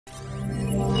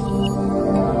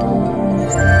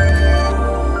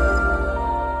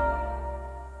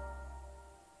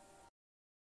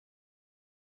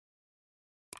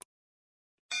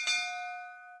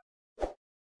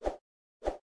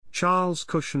Charles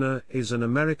Kushner is an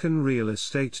American real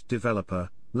estate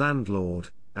developer, landlord,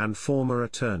 and former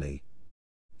attorney.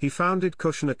 He founded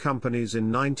Kushner Companies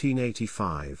in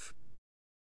 1985.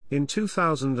 In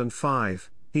 2005,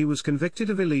 he was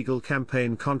convicted of illegal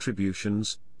campaign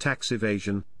contributions, tax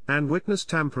evasion, and witness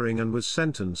tampering and was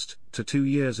sentenced to 2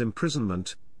 years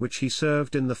imprisonment, which he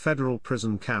served in the federal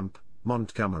prison camp,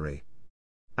 Montgomery.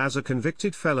 As a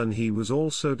convicted felon, he was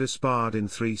also disbarred in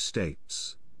 3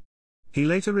 states. He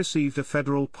later received a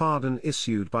federal pardon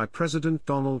issued by President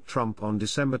Donald Trump on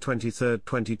December 23,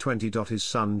 2020. His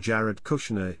son Jared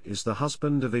Kushner is the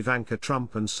husband of Ivanka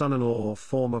Trump and son-in-law of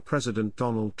former President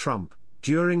Donald Trump,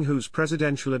 during whose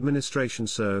presidential administration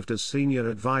served as senior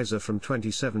advisor from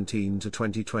 2017 to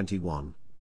 2021.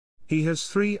 He has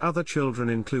 3 other children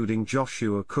including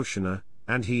Joshua Kushner,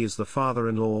 and he is the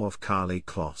father-in-law of Carly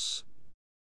Kloss.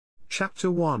 Chapter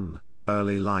 1,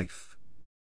 Early Life.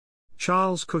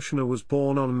 Charles Kushner was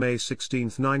born on May 16,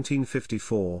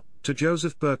 1954, to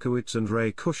Joseph Berkowitz and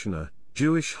Ray Kushner,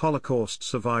 Jewish Holocaust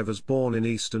survivors born in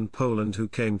eastern Poland who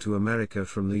came to America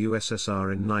from the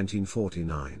USSR in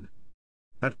 1949.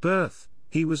 At birth,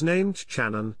 he was named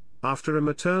Channon, after a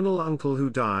maternal uncle who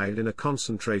died in a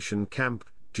concentration camp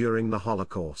during the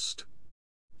Holocaust.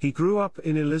 He grew up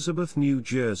in Elizabeth, New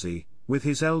Jersey, with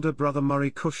his elder brother Murray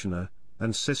Kushner,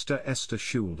 and sister Esther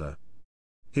Schulder.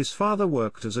 His father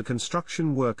worked as a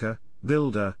construction worker,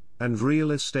 builder, and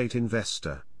real estate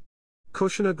investor.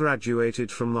 Kushner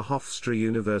graduated from the Hofstra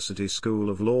University School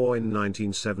of Law in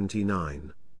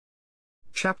 1979.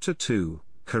 Chapter 2,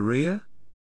 Career.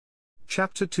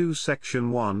 Chapter 2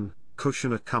 Section 1,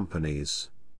 Kushner Companies.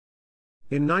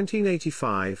 In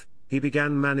 1985, he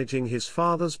began managing his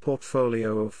father's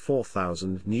portfolio of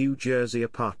 4,000 New Jersey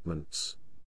apartments.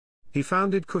 He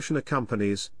founded Kushner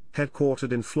Companies,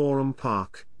 headquartered in Florham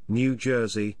Park, New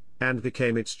Jersey, and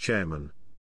became its chairman.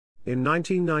 In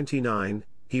 1999,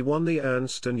 he won the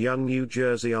Ernst & Young New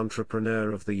Jersey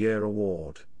Entrepreneur of the Year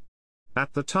award.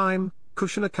 At the time,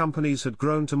 Kushner Companies had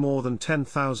grown to more than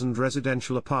 10,000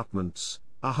 residential apartments,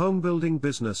 a home-building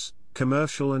business,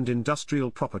 commercial and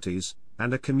industrial properties,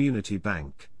 and a community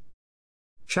bank.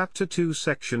 Chapter 2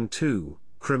 Section 2,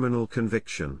 Criminal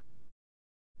Conviction.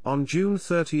 On June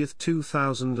 30,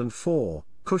 2004,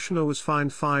 Kushner was fined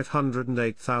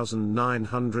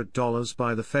 $508,900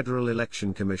 by the Federal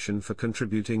Election Commission for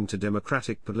contributing to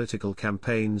Democratic political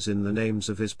campaigns in the names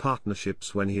of his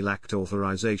partnerships when he lacked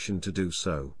authorization to do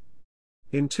so.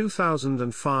 In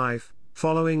 2005,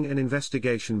 following an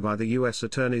investigation by the U.S.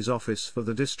 Attorney's Office for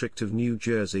the District of New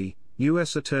Jersey,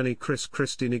 U.S. Attorney Chris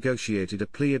Christie negotiated a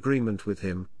plea agreement with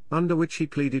him, under which he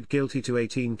pleaded guilty to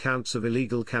 18 counts of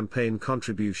illegal campaign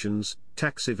contributions,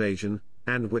 tax evasion,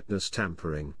 and witness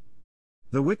tampering.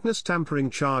 The witness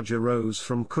tampering charge arose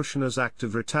from Kushner's act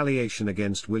of retaliation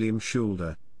against William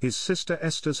Schulder, his sister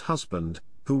Esther's husband,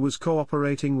 who was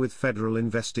cooperating with federal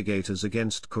investigators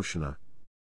against Kushner.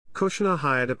 Kushner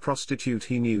hired a prostitute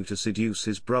he knew to seduce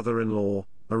his brother-in-law,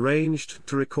 arranged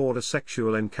to record a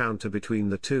sexual encounter between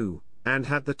the two, and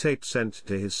had the tape sent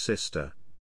to his sister.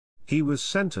 He was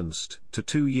sentenced to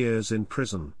 2 years in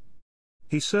prison.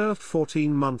 He served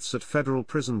 14 months at federal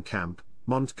prison camp,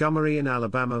 Montgomery in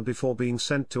Alabama before being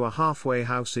sent to a halfway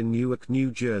house in Newark, New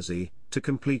Jersey, to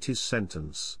complete his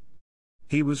sentence.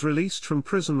 He was released from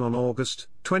prison on August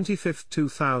 25,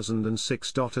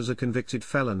 2006. As a convicted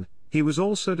felon, he was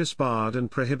also disbarred and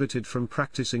prohibited from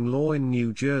practicing law in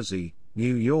New Jersey,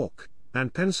 New York,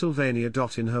 and Pennsylvania.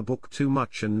 In her book Too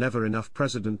Much and Never Enough,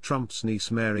 President Trump's niece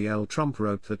Mary L. Trump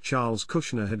wrote that Charles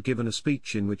Kushner had given a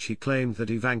speech in which he claimed that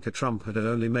Ivanka Trump had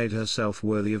only made herself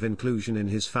worthy of inclusion in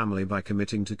his family by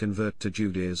committing to convert to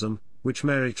Judaism, which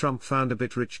Mary Trump found a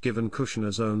bit rich given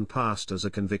Kushner's own past as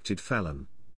a convicted felon.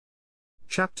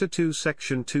 Chapter 2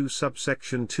 Section 2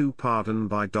 Subsection 2 Pardon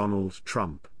by Donald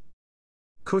Trump.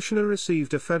 Kushner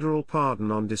received a federal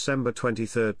pardon on December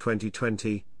 23,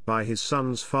 2020, by his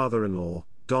son's father-in-law,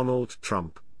 Donald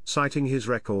Trump, citing his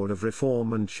record of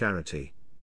reform and charity.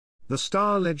 The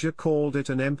Star-Ledger called it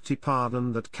an empty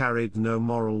pardon that carried no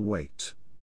moral weight.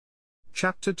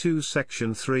 Chapter 2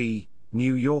 Section 3,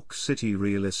 New York City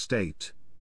Real Estate.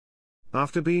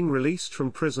 After being released from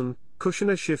prison,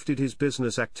 Kushner shifted his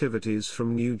business activities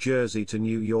from New Jersey to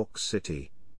New York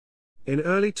City. In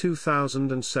early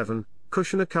 2007,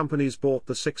 Kushner Companies bought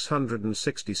the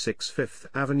 666 Fifth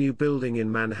Avenue building in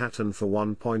Manhattan for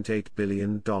 $1.8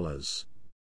 billion.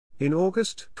 In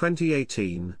August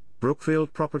 2018,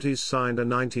 Brookfield Properties signed a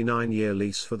 99-year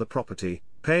lease for the property,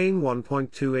 paying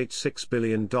 $1.286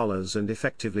 billion and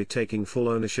effectively taking full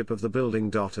ownership of the building.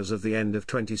 As of the end of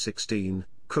 2016,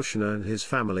 Kushner and his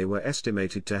family were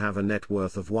estimated to have a net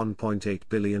worth of $1.8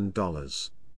 billion.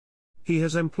 He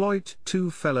has employed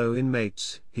 2 fellow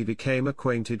inmates he became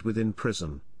acquainted with in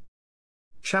prison.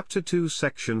 Chapter 2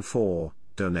 Section 4,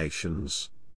 Donations.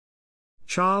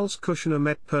 Charles Kushner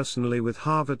met personally with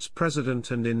Harvard's president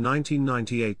and in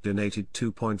 1998 donated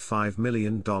 $2.5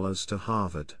 million to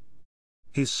Harvard.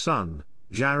 His son,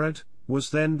 Jared,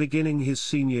 was then beginning his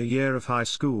senior year of high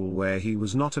school, where he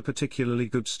was not a particularly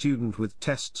good student with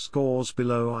test scores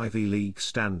below Ivy League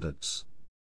standards.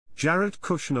 Jared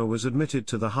Kushner was admitted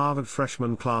to the Harvard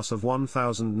freshman class of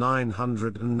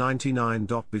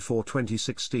 1999. Before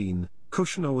 2016,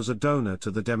 Kushner was a donor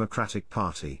to the Democratic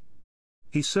Party.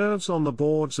 He serves on the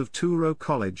boards of Touro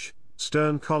College,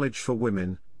 Stern College for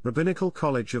Women, Rabbinical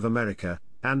College of America,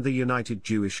 and the United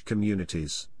Jewish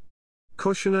Communities.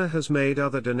 Kushner has made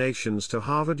other donations to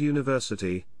Harvard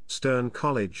University, Stern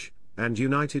College, and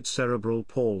United Cerebral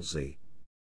Palsy.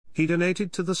 He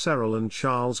donated to the Cyril and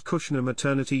Charles Kushner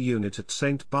Maternity Unit at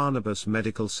St. Barnabas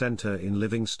Medical Center in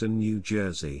Livingston, New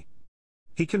Jersey.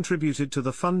 He contributed to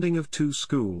the funding of 2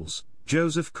 schools,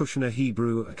 Joseph Kushner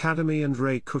Hebrew Academy and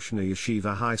Ray Kushner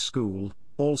Yeshiva High School,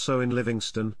 also in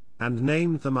Livingston, and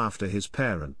named them after his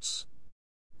parents.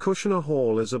 Kushner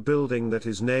Hall is a building that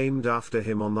is named after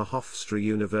him on the Hofstra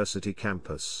University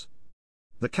campus.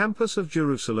 The campus of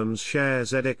Jerusalem's Share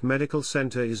Zedek Medical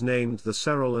Center is named the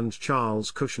Cyril and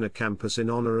Charles Kushner Campus in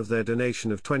honor of their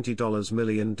donation of $20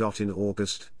 million. In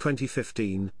August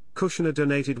 2015, Kushner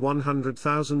donated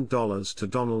 $100,000 to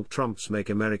Donald Trump's Make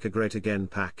America Great Again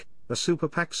PAC, a super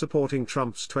PAC supporting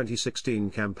Trump's 2016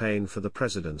 campaign for the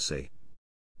presidency.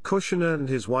 Kushner and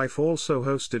his wife also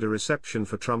hosted a reception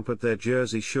for Trump at their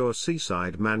Jersey Shore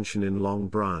seaside mansion in Long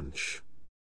Branch.